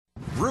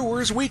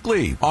Brewers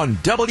Weekly on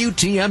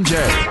WTMJ.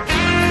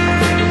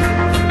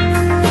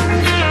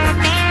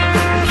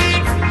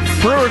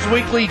 Brewers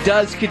Weekly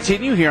does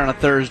continue here on a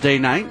Thursday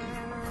night.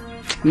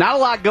 Not a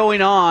lot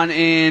going on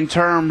in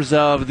terms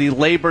of the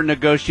labor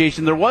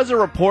negotiation. There was a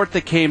report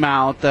that came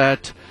out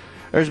that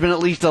there's been at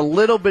least a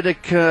little bit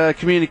of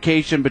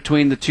communication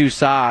between the two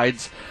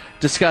sides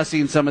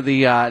discussing some of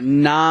the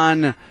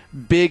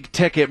non-big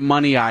ticket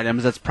money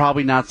items. That's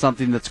probably not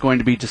something that's going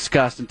to be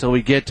discussed until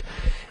we get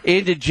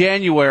into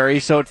January,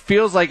 so it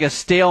feels like a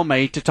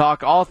stalemate to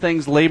talk all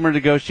things labor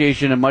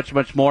negotiation and much,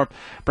 much more.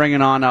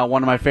 Bringing on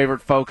one of my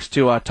favorite folks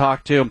to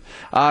talk to.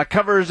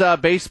 Covers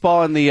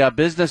baseball and the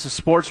business of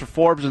sports for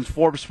Forbes and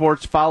Forbes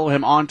Sports. Follow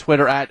him on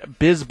Twitter at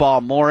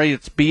Bizball Maury.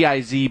 It's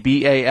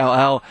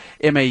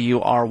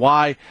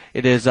BIZBALLMAURY.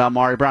 It is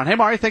Maury Brown. Hey,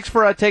 Maury, thanks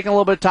for taking a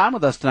little bit of time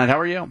with us tonight. How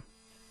are you?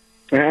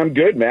 I'm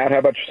good, Matt. How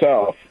about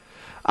yourself?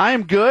 I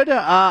am good.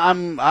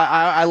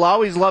 I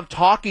always love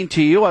talking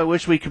to you. I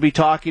wish we could be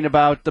talking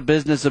about the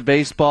business of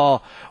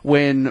baseball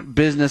when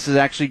business is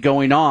actually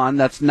going on.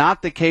 That's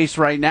not the case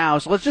right now.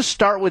 So let's just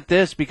start with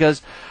this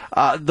because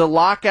the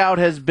lockout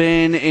has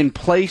been in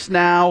place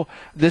now.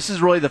 This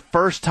is really the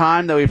first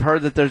time that we've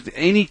heard that there's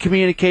any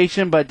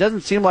communication, but it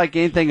doesn't seem like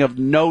anything of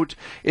note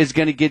is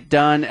going to get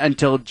done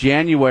until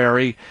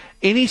January.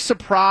 Any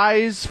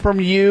surprise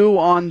from you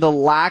on the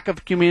lack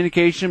of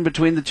communication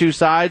between the two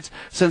sides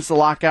since the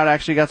lockout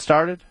actually got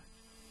started?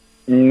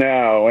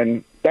 No,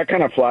 and that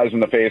kind of flies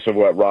in the face of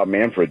what Rob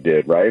Manfred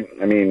did, right?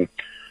 I mean,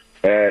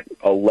 at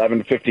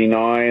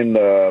 11:59,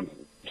 the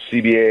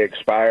CBA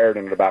expired,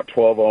 and at about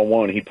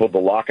 12:01, he pulled the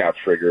lockout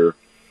trigger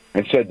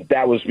and said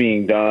that was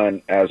being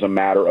done as a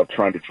matter of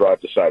trying to drive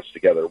the sides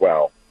together.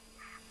 Well,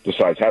 the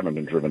sides haven't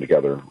been driven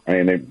together.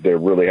 I mean, there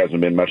really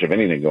hasn't been much of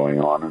anything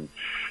going on. And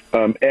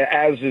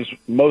as is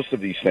most of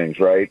these things,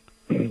 right?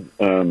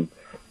 Not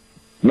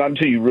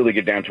until you really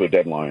get down to a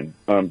deadline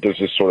does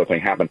this sort of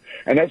thing happen.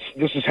 And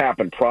this has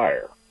happened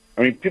prior.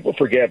 I mean, people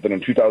forget that in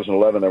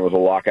 2011 there was a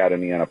lockout in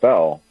the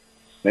NFL,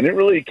 and it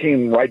really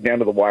came right down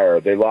to the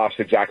wire. They lost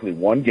exactly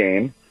one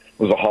game.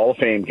 It was a Hall of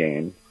Fame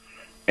game.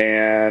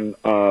 And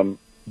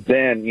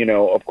then,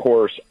 of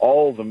course,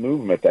 all the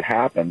movement that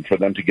happened for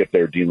them to get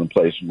their deal in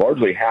place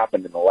largely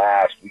happened in the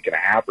last week and a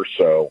half or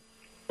so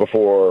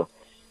before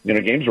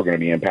games were going to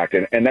be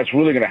impacted, and that's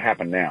really going to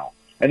happen now.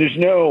 And there's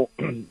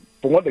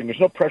for one thing, there's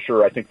no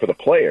pressure, I think, for the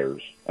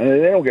players. I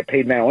mean, they don't get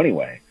paid now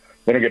anyway.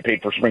 They don't get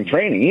paid for spring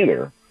training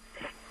either.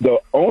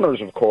 The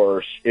owners, of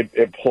course, it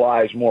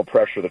applies more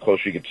pressure the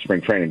closer you get to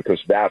spring training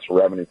because that's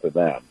revenue for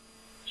them.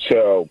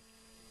 So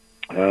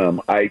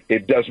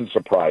it doesn't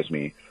surprise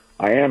me.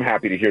 I am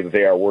happy to hear that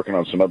they are working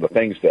on some other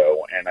things,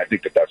 though, and I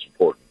think that that's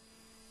important.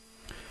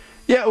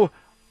 Yeah, well,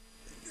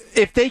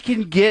 if they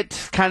can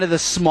get kind of the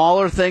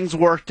smaller things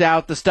worked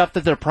out, the stuff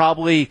that they're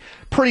probably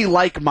pretty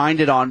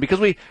like-minded on, because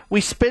we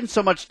spend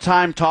so much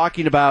time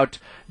talking about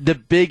the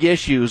big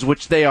issues,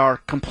 which they are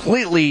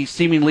completely,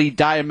 seemingly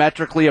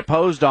diametrically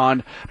opposed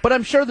on, but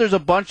I'm sure there's a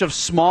bunch of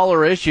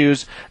smaller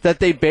issues that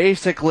they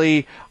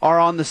basically are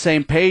on the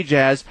same page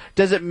as.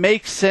 Does it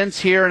make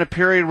sense here in a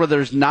period where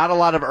there's not a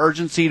lot of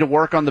urgency to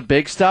work on the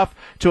big stuff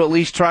to at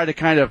least try to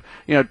kind of,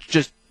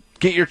 just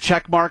get your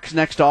check marks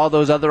next to all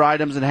those other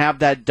items and have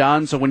that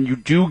done, so when you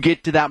do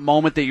get to that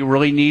moment that you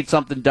really need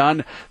something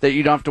done, that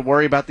you don't have to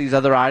worry about these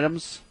other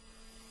items?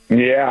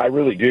 Yeah, I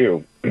really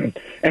do.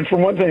 And for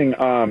one thing,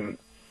 I'm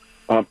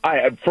not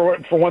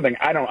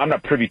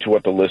privy to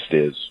what the list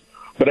is,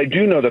 but I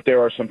do know that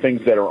there are some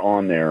things that are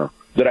on there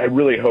that I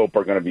really hope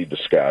are going to be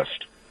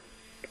discussed.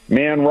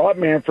 Man, Rob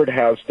Manfred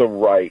has the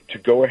right to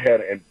go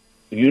ahead and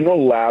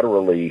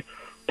unilaterally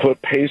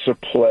put pace of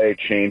play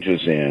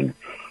changes in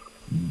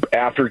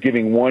after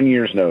giving 1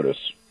 year's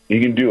notice.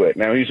 He can do it.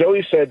 Now, he's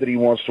always said that he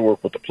wants to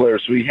work with the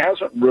players, so he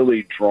hasn't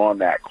really drawn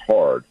that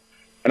card.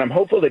 And I'm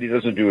hopeful that he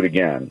doesn't do it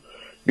again,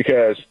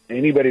 because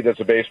anybody that's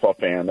a baseball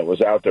fan that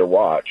was out there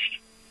watched,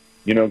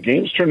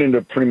 games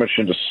turned pretty much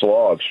into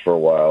slogs for a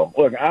while.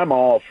 Look, I'm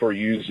all for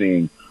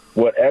using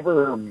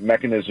whatever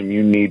mechanism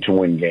you need to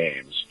win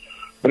games.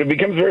 But it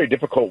becomes very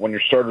difficult when your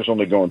starter's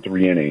only going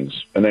 3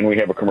 innings, and then we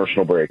have a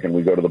commercial break, and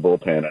we go to the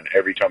bullpen, and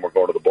every time we're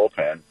going to the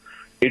bullpen,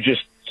 it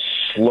just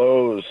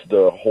slows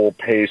the whole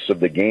pace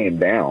of the game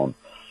down.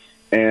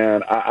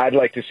 And I'd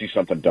like to see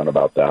something done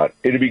about that.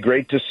 It'd be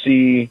great to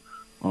see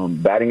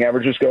batting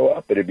averages go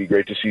up. It'd be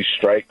great to see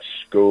strikes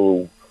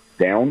go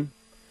down.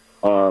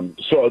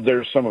 So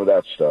there's some of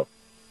that stuff.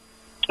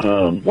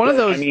 One of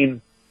those.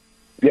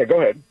 Yeah, go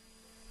ahead.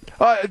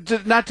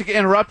 Not to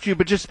interrupt you,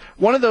 but just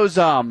one of those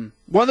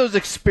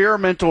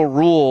experimental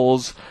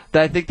rules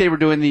that I think they were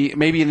doing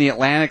maybe in the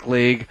Atlantic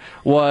League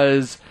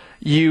was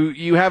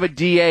you have a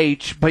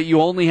DH, but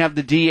you only have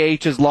the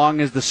DH as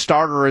long as the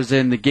starter is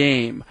in the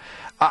game.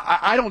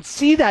 I don't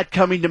see that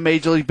coming to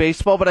Major League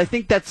Baseball, but I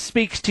think that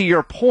speaks to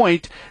your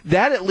point.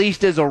 That at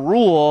least is a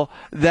rule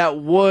that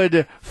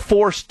would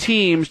force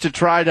teams to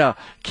try to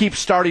keep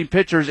starting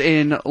pitchers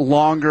in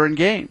longer in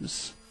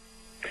games.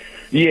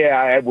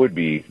 Yeah, it would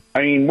be.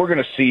 I mean, we're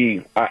going to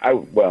see.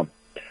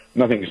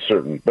 Nothing is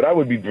certain. But I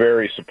would be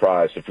very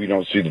surprised if we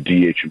don't see the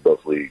DH in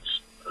both leagues.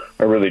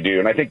 I really do.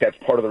 And I think that's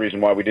part of the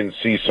reason why we didn't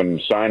see some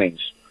signings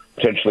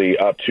potentially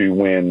up to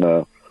when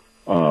the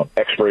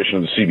expiration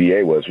of the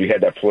CBA was. We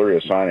had that flurry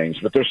of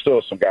signings, but there's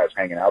still some guys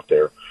hanging out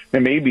there.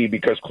 And maybe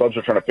because clubs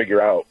are trying to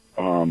figure out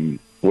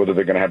whether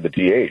they're going to have the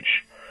DH.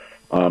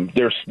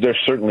 There's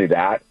certainly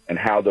that and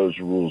how those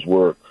rules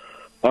work.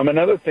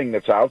 Another thing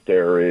that's out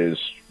there is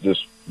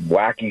this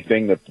wacky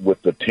thing that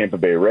with the Tampa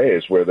Bay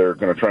Rays where they're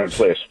going to try and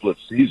play a split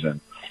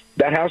season.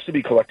 That has to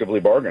be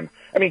collectively bargained.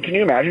 I mean, can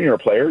you imagine you're a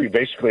player? You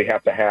basically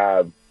have to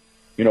have,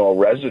 a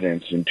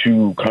residence in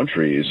 2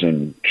 countries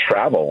and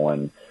travel.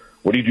 And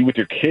what do you do with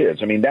your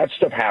kids? I mean, that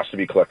stuff has to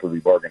be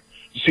collectively bargained.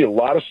 You see a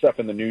lot of stuff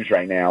in the news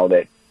right now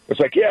that it's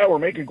like, yeah, we're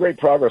making great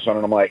progress on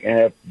it. I'm like,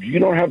 if you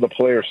don't have the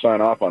players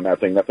sign off on that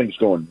thing's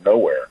going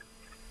nowhere.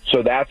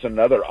 So that's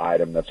another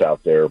item that's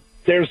out there.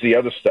 There's the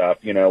other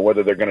stuff,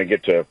 whether they're going to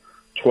get to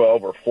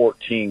 12 or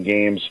 14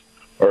 games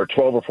or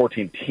 12 or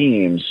 14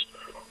 teams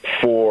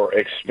for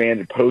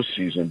expanded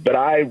postseason. But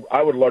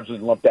I would largely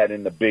lump that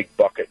in the big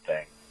bucket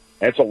thing.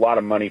 And it's a lot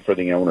of money for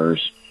the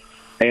owners.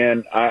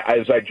 And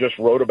as I just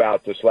wrote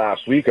about this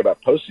last week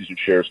about postseason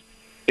shares,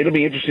 it'll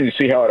be interesting to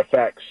see how it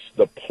affects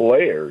the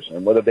players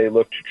and whether they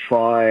look to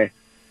try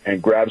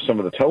and grab some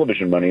of the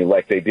television money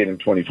like they did in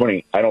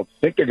 2020. I don't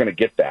think they're going to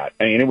get that.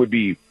 I mean, it would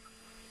be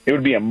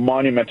a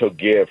monumental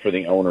gift for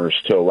the owners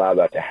to allow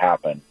that to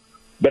happen.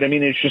 But, I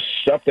mean, it's just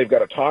stuff they've got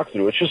to talk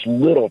through. It's just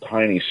little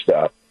tiny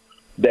stuff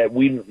that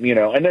we,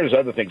 and there's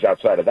other things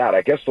outside of that.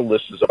 I guess the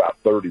list is about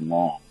 30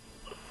 long.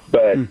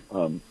 But,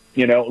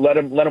 let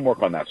them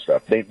work on that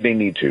stuff. They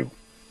need to.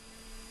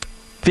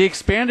 The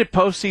expanded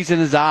postseason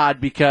is odd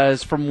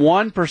because from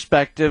one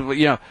perspective,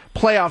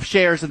 playoff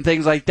shares and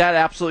things like that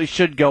absolutely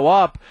should go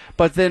up.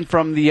 But then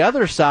from the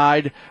other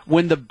side,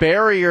 when the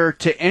barrier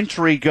to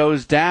entry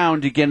goes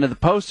down to get into the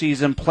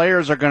postseason,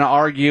 players are going to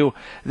argue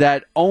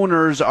that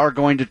owners are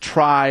going to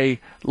try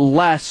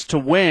less to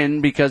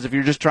win because if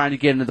you're just trying to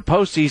get into the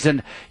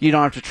postseason, you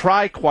don't have to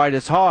try quite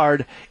as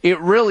hard. It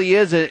really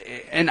is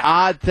an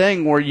odd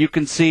thing where you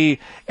can see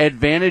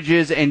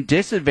advantages and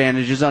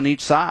disadvantages on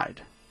each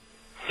side.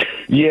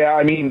 Yeah,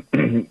 I mean,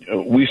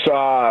 we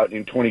saw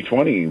in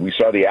 2020, we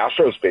saw the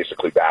Astros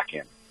basically back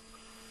in.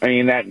 I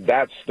mean,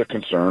 that's the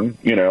concern,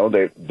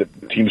 that the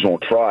teams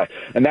won't try.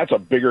 And that's a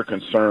bigger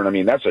concern. I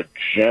mean, that's a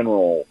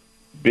general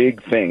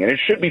big thing. And it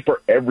should be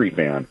for every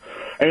fan.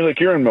 I mean, like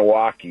you're in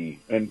Milwaukee,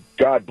 and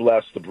God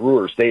bless the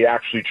Brewers, they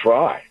actually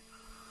try.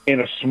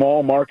 In a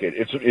small market,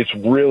 it's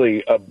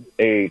really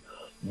a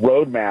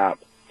roadmap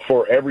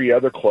for every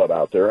other club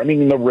out there. I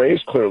mean, the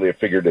Rays clearly have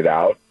figured it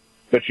out.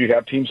 But you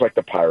have teams like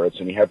the Pirates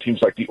and you have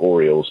teams like the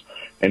Orioles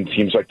and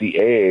teams like the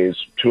A's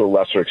to a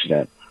lesser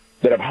extent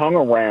that have hung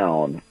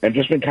around and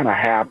just been kind of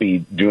happy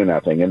doing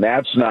that thing. And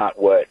that's not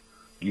what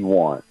you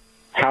want.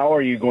 How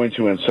are you going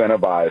to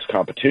incentivize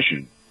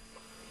competition?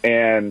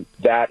 And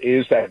that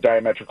is that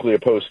diametrically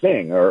opposed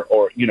thing. Or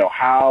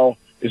how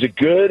is it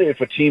good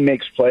if a team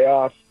makes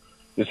playoffs?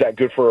 Is that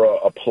good for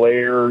a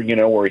player,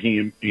 where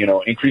he,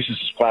 increases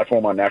his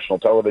platform on national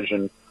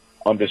television?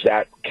 Does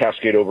that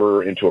cascade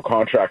over into a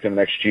contract in the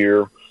next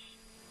year?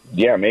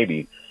 Yeah,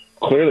 maybe.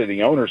 Clearly,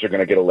 the owners are going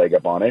to get a leg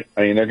up on it.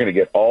 I mean, they're going to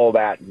get all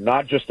that,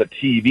 not just the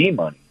TV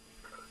money,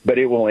 but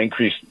it will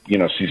increase,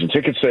 season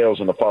ticket sales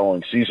in the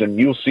following season.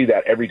 You'll see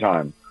that every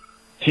time.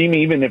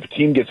 Even if a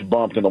team gets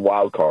bumped in the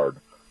wild card,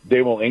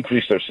 they will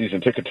increase their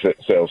season ticket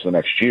sales the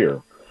next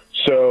year.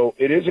 So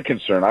it is a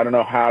concern. I don't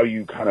know how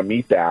you kind of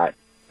meet that.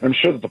 I'm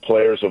sure that the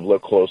players have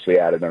looked closely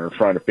at it and are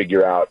trying to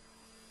figure out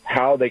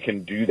how they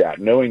can do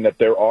that, knowing that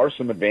there are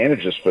some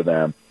advantages for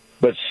them,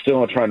 but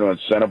still trying to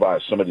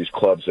incentivize some of these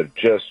clubs that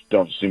just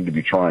don't seem to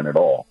be trying at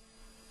all.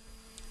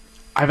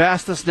 I've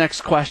asked this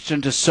next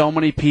question to so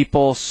many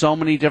people, so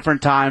many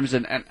different times,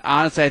 and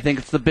honestly, I think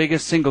it's the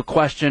biggest single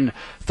question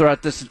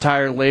throughout this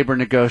entire labor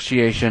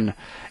negotiation.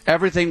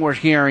 Everything we're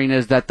hearing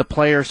is that the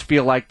players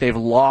feel like they've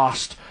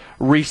lost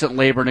recent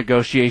labor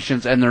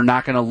negotiations and they're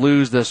not going to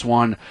lose this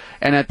one.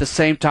 And at the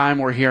same time,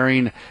 we're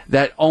hearing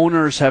that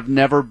owners have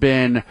never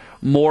been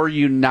more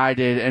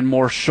united and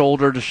more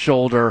shoulder to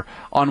shoulder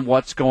on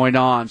what's going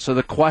on. So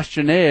the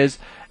question is,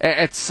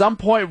 at some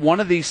point, one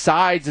of these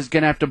sides is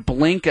going to have to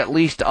blink at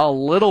least a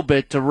little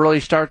bit to really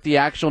start the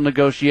actual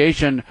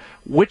negotiation.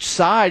 Which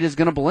side is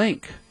going to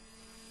blink?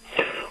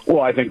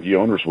 Well, I think the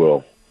owners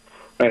will.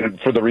 And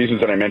for the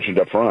reasons that I mentioned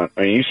up front.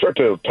 I mean, you start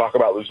to talk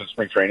about losing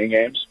spring training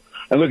games.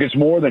 And look, it's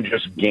more than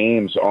just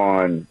games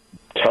on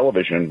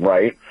television,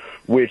 right?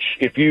 Which,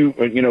 if you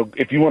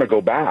want to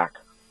go back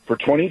for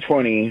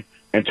 2020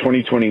 and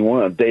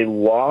 2021,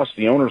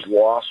 the owners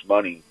lost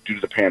money due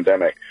to the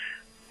pandemic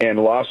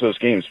and lost those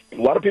games.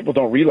 A lot of people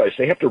don't realize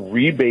they have to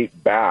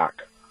rebate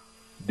back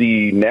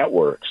the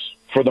networks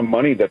for the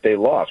money that they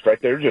lost,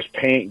 right? They're just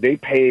paying. They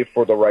pay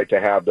for the right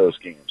to have those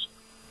games.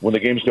 When the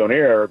games don't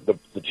air,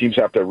 the teams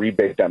have to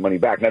rebate that money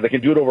back. Now, they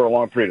can do it over a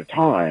long period of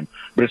time,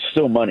 but it's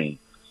still money.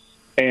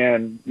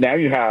 And now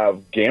you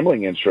have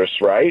gambling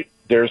interests, right?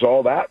 There's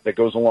all that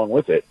goes along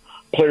with it.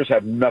 Players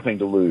have nothing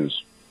to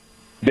lose.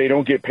 they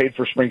don't get paid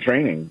for spring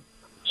training.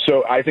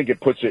 So I think it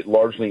puts it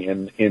largely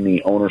in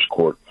the owner's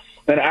court.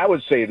 And I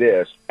would say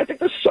this. I think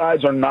the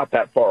sides are not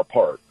that far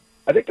apart.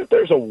 I think that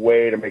there's a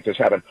way to make this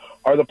happen.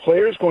 Are the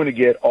players going to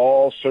get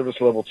all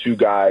service level 2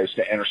 guys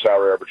to enter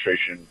salary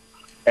arbitration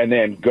and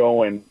then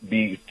go and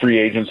be free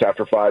agents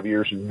after 5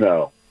 years?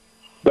 No.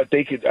 But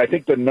they could. I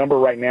think the number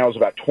right now is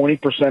about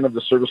 20% of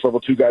the service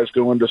level 2 guys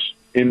go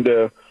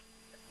into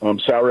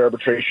salary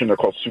arbitration. They're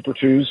called Super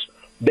 2s.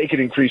 They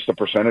could increase the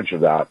percentage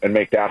of that and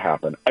make that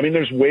happen. I mean,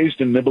 there's ways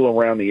to nibble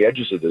around the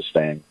edges of this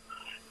thing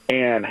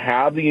and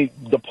have the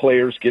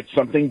players get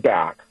something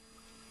back.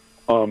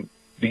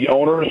 The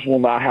owners will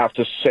not have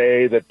to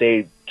say that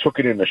they took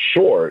it in the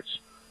shorts,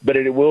 but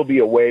it will be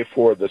a way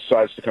for the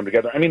sides to come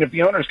together. I mean, if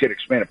the owners get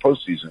expanded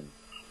postseason,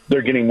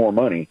 they're getting more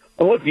money.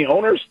 And look, the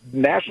owners'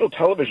 national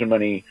television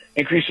money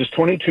increases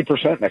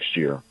 22% next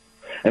year.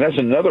 And that's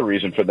another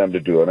reason for them to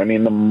do it. I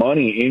mean, the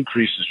money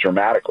increases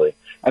dramatically.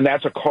 And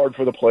that's a card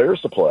for the players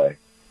to play.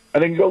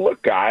 And they can go,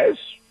 look, guys,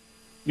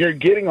 you're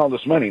getting all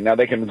this money. Now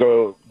they can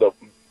go, the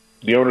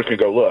owners can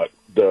go, look,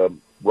 the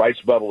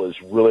rights bubble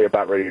is really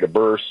about ready to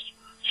burst.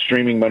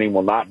 Streaming money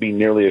will not be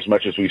nearly as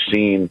much as we've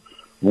seen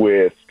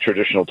with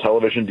traditional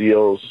television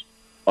deals.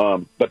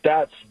 But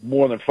that's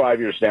more than 5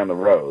 years down the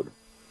road.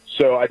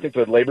 So I think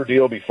the labor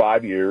deal will be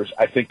 5 years.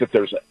 I think that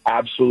there's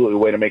absolutely a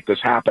way to make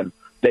this happen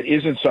that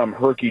isn't some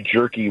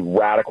herky-jerky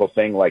radical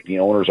thing like the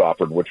owners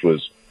offered, which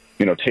was,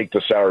 take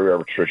the salary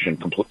arbitration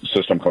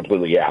system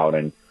completely out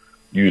and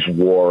use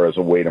WAR as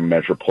a way to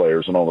measure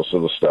players and all this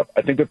other stuff.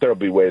 I think that there will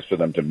be ways for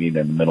them to meet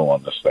in the middle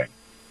on this thing.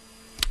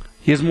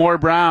 He's Maury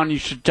Brown. You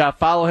should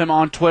follow him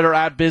on Twitter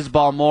at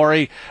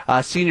BizballMaury,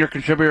 senior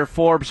contributor,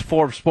 Forbes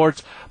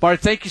Sports. Maury,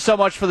 thank you so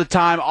much for the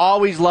time.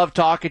 Always love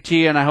talking to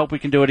you, and I hope we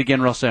can do it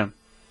again real soon.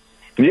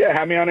 Yeah,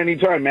 have me on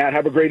anytime, Matt.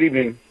 Have a great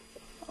evening.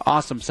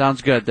 Awesome.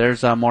 Sounds good.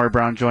 There's Maury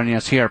Brown joining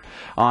us here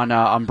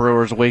on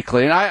Brewers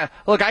Weekly. And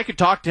I could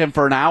talk to him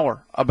for an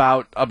hour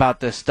about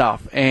this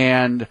stuff.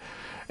 And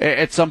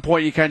at some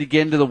point you kind of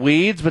get into the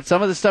weeds, but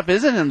some of the stuff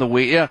isn't in the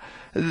weeds.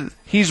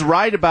 He's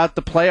right about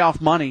the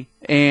playoff money,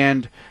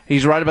 and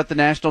he's right about the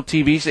national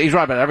TV. He's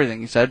right about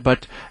everything he said.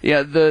 But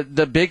yeah,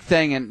 the big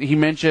thing, and he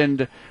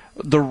mentioned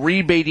the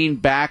rebating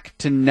back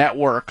to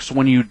networks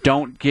when you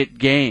don't get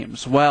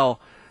games. Well,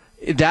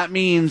 that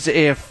means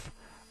if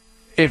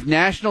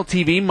national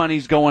TV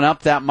money's going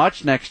up that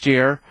much next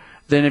year,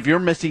 then if you're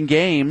missing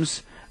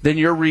games, then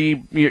you're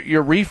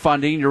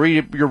refunding, you're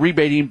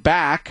rebating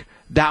back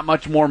that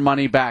much more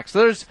money back.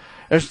 So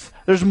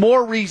there's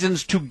more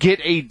reasons to get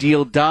a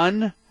deal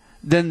done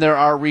than there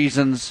are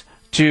reasons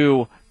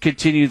to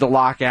continue the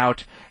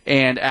lockout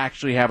and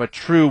actually have a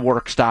true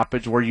work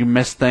stoppage where you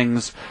miss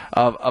things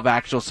of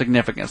actual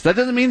significance. That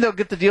doesn't mean they'll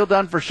get the deal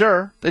done for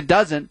sure. It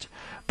doesn't.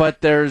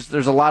 But there's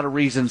a lot of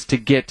reasons to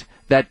get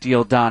that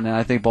deal done, and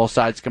I think both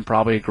sides can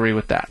probably agree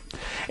with that.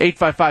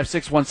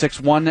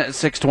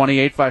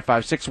 855-616-1620,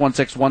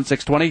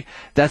 855-616-1620.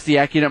 That's the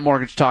AccuNet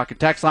Mortgage Talk and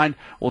Text line.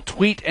 We'll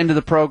tweet into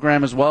the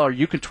program as well, or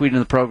you can tweet into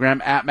the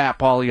program at Matt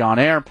Pauley on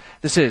air.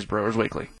 This is Brewers Weekly.